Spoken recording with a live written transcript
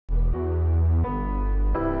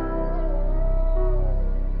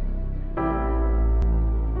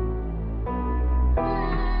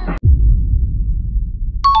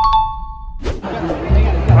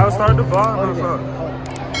start the vlog, motherfucker.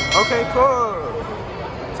 Okay, cool.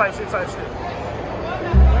 Type shit.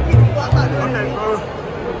 Okay, cool.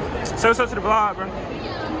 Say what's up to the vlog, bro.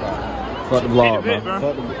 Fuck the vlog, bro.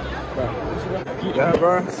 Fuck the yeah,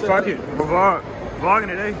 bro. Fuck it. We're vlogging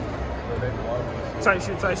today. Type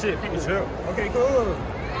shit. People chill. Okay, cool.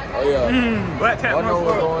 Oh yeah. Black cat. I know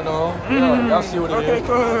what's going on. Yeah, y'all see what it is. Okay,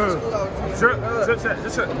 cool. Drip check.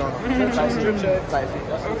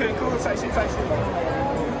 Okay, cool. Type shit.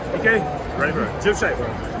 Okay, ready, bro. Drip check, bro.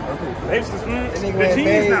 Okay. The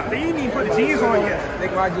jeans now. They didn't even put the jeans on yet. They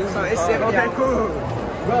got my jeans on. It's 7. Okay, cool.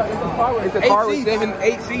 Bro, it's a car with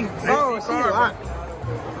 8 seats. Oh, it's a lot.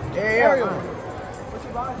 Yeah. What you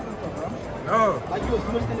buying from, bro? No. Like you was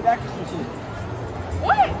smushed in the back or some shit.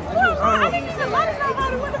 What? I think it's a lot of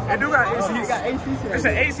nobody with They do got AC. It got 8 seats. It's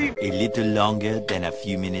an AC. A little longer than a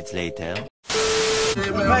few minutes later.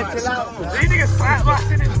 These niggas slap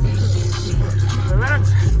boxing it. Let him.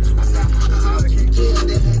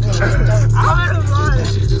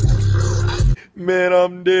 Man,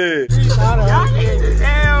 I'm dead. Y'all need to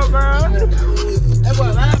hell, bro. That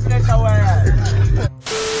boy laughing at your ass.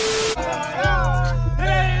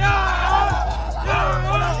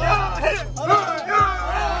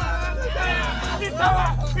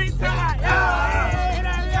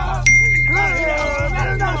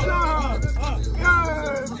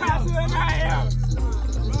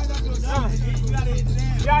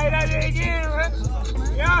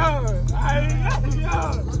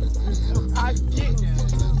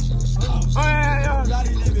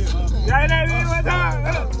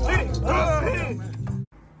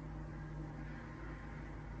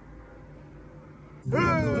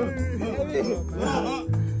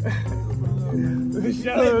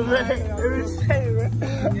 Shut up, man.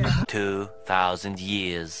 2,000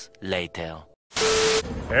 years later.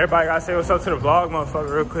 Everybody gotta say what's up to the vlog,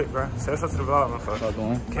 motherfucker, real quick, bro. Say what's up to the vlog, motherfucker. What's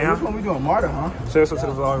going? Cam? Which one we doing? Marta, huh? Say what's up to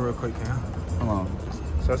the vlog, real quick, Cam. Come on.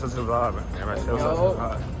 Say what's up to the vlog, bro. Everybody say what's up to the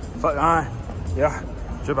vlog. Fuck, yeah.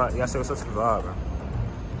 Drip out. You gotta say what's up to the vlog, bro.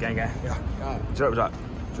 Gang. Yeah. Drip, bro.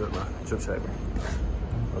 Drip check, bro.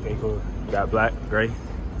 Okay, cool. You got black, gray,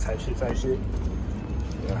 type shit.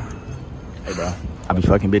 Yeah. Hey, bro. I be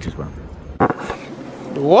fucking bitches, bro.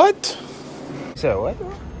 What? You said what,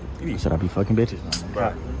 bro? I said I be fucking bitches,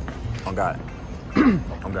 Bro. On God.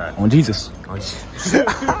 On God. On Jesus.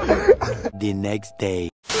 The next day.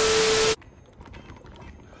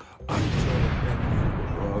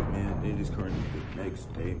 Vlog, man. It is currently the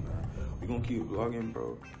next day, man. We gonna keep vlogging,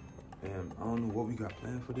 bro. And I don't know what we got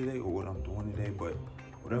planned for today or what I'm doing today, but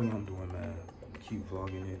whatever I'm doing, man, keep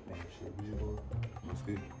vlogging it and shit. We just go. What's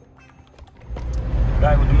good?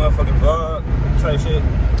 Back with the motherfucking vlog. Type shit.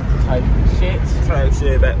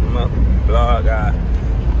 Back with my vlog, guy.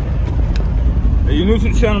 If you're new to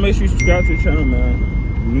the channel, make sure you subscribe to the channel, man. If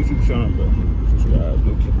you're new to the channel, bro. Subscribe.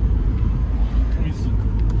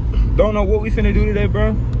 Don't know what we finna do today,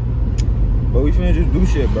 bro. But we finna just do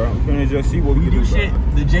shit, bro. We finna just see what we can do, shit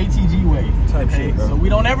the JTG way. Type shit, bro. So we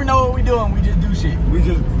don't ever know what we doing. We just do shit. We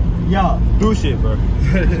just do shit, bro.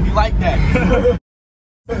 We like that.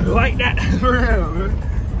 Like that, for real, man.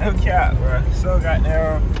 No cap, bro. So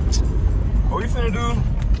goddamn. What we finna do?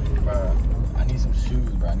 I need some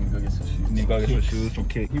shoes, bro. I need to go get some shoes. You need to go get some shoes, some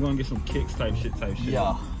kicks. You gonna get some kicks type shit.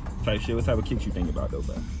 Yeah. Type shit. What type of kicks you think about though,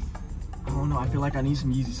 bro? I don't know. I feel like I need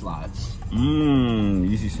some Yeezy slides.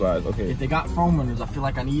 Yeezy slides. Okay. If they got foam runners, I feel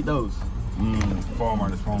like I need those. Foam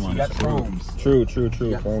runners. You got foams. True.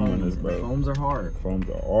 Foam runners, bro. Foams are hard. Foams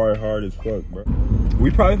are hard as fuck, bro. We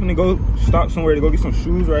probably gonna go stop somewhere to go get some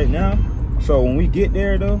shoes right now. So when we get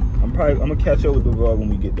there though, I'm gonna catch up with the vlog when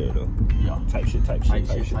we get there though. Yeah. Type shit.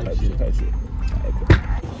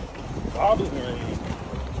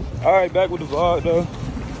 All right, back with the vlog though.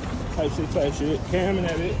 Type shit. Cam and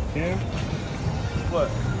that bit. Cam. What?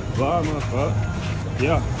 Vlog, motherfucker.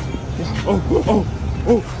 Yeah. Oh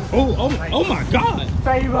my God.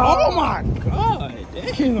 Oh my God.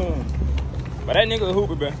 Damn. But that nigga a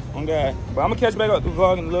hooper, bro. On God. But I'm gonna catch back up the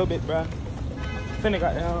vlog in a little bit, bro. Finna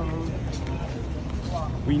goddamn.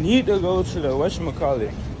 We need to go to the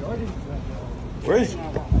whatchamacallit. Where's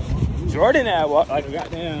Jordan at? Like a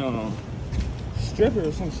goddamn stripper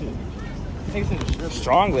or some shit. I think it's a stripper.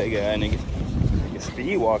 Strong leg guy, nigga.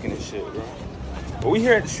 Speed walking and shit, bro. But we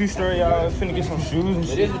here at the shoe store, y'all. Finna get some shoes and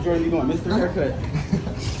shit. It is a Jordan. You going Mr. Haircut.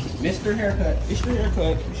 Mr. Haircut.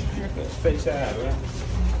 Fake side, bro.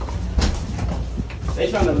 They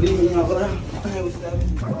trying to leave me over there.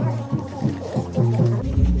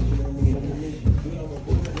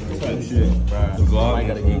 Type shit, bro. The vlog. I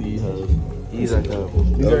gotta get these hoes. These are tough.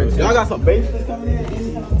 Y'all got some bases coming in?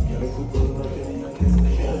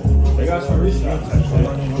 They got some rich stuff type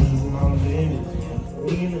shit.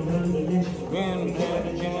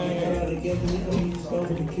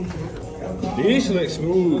 This looks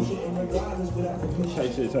smooth.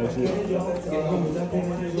 Type shit. Let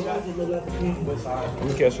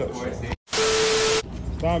me catch up.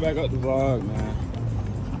 Starting back up the vlog, man.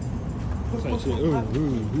 Type shit.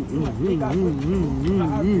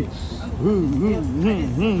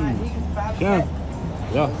 Yeah.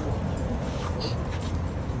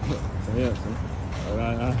 Yeah.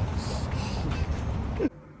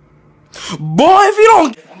 Boy, if you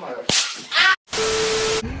don't.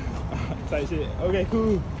 Type shit. Okay,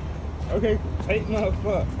 cool. Okay, hey,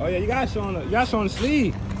 motherfucker. Oh yeah, you gotta show on the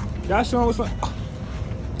sleeve. You gotta show on what's up.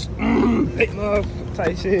 Hey, motherfucker.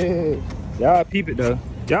 Type shit. Y'all peep it though.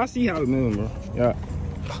 Y'all see how it's moving, bro. Yeah.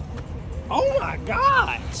 Oh my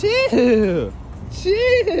God. Chill.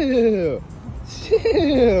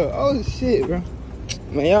 Oh shit, bro.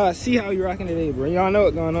 Man, y'all see how you rocking today, bro. Y'all know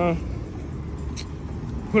what's going on.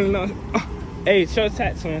 Pulling up. Hey, show the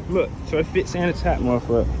tats, man. Look, so it fits in the tap,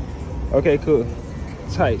 motherfucker. Okay, cool.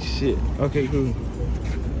 Tight shit. Okay, cool.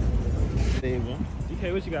 Hey, bro.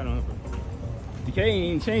 DK, what you got on, bro? DK ain't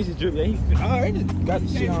even changed his drip yet. He already got the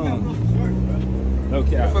shit on. No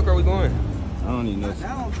cap. Where the fuck are we going? I don't need no.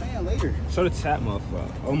 Now I'm saying later. Show the tap,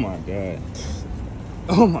 motherfucker. Oh my God.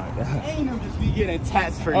 Oh my God. Ain't him just be getting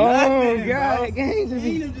tats for Oh nothing, God, bro. gang just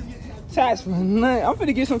be tats for nothing. I'm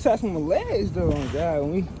finna get some tats on my legs though. Oh God,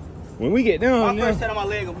 when we get down, My first tat on my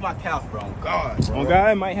leg will be my calf, bro. Oh God, bro. Oh God,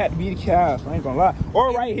 it might have to be the calf. I ain't gonna lie.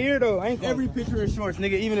 Or right here though. I ain't gonna. Every picture in shorts,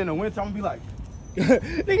 nigga. Even in the winter, I'm gonna be like,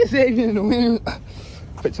 nigga said even in the winter.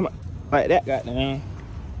 Put some like that. Goddamn.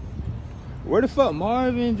 Where the fuck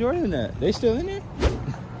Marvin and Jordan at? They still in there?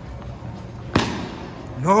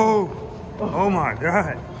 No. Oh my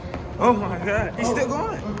God. Oh my God. He's still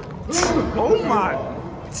going. Oh my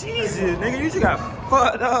Jesus, nigga, you just got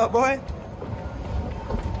fucked up, boy.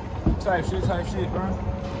 Type shit, bro.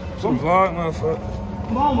 Some vlog, motherfucker.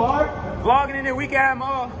 come on, Mark. Vlogging in there, weak ass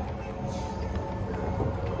mall.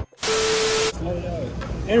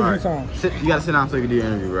 Interview time. You gotta sit down so you can do your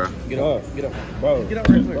interview, bro. Get up, bro. Get up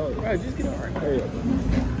real quick. Bro, just get up right quick. Hurry up.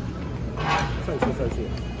 Type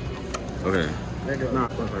shit. Okay. Nah,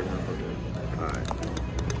 alright.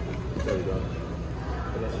 There we go.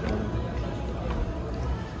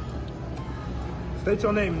 State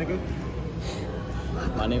your name, nigga.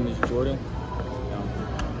 My name is Jordan.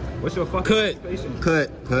 What's your fucking occupation?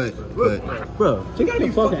 Cut. Bro, check out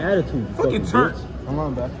your fucking attitude. Fucking turn. Come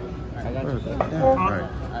on, bro. I got you. Alright.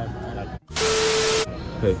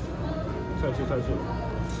 Hey. Type shit.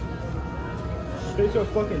 State your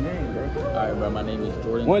fucking name, bro. Alright, bro. My name is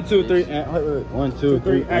Jordan. 1, 2, 3, and 1, 2,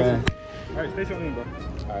 3, action. Alright, state your name, bro.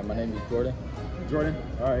 Alright, my name is Jordan. Jordan.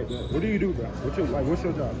 Alright. What do you do, bro? What's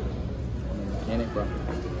your job? I'm a mechanic, bro.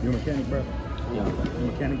 You a mechanic, bro? Yeah. You a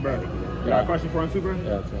mechanic, bro? You got a question for him too, bro?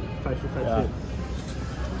 Yeah, okay. Type shit.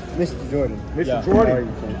 Mr. Jordan. Mr. Jordan.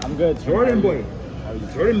 I'm good. Jordan boy.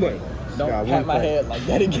 Jordan boy. Don't God, pat my head like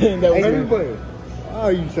that again. That was Jordan boy. Oh,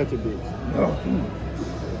 you such a bitch. No.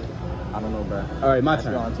 I don't know, bro. All right, my That's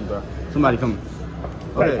turn. your auntie, bro. Somebody come.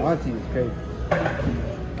 Okay. Auntie is crazy.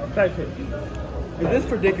 Type shit. In this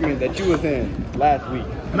predicament that you was in last week.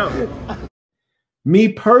 No. Me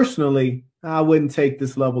personally, I wouldn't take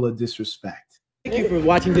this level of disrespect. Thank you for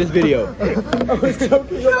watching this video.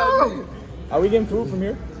 Are we getting food from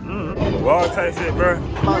here? Wall type shit, bro.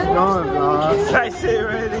 How's it going, bro? Type shit,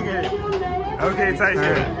 right, nigga. Okay, type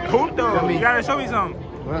shit. Who though? You gotta show me something.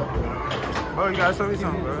 What? Oh, you gotta show me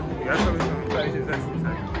something, bro. You gotta show me something. Type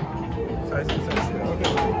shit. Okay.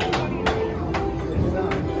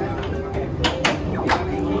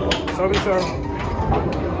 Show me something.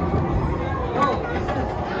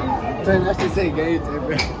 That should say gay, bro.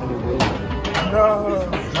 No.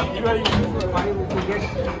 You ready?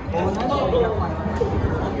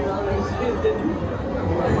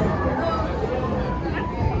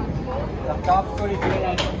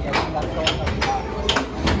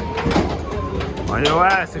 On your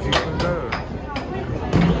ass if you can do.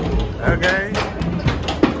 Okay.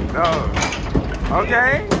 No.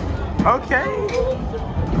 Okay.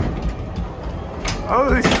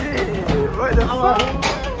 Oh shit. What the fuck?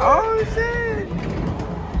 Oh shit.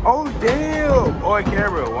 Oh damn. On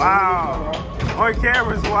camera. Wow. On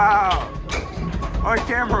camera's wow. On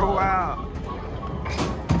camera. Wow.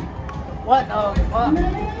 What the fuck?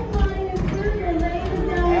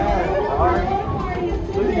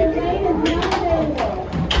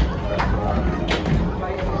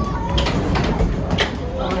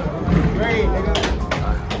 Green, nigga.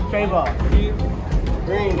 K-ball.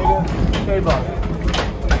 Green, nigga. K-ball.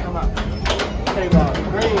 Come on. K-ball.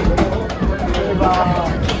 Green, nigga. K-ball.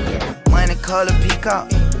 Money color peacock.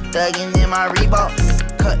 Thugging in my Reebok.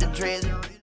 Cut the dreads.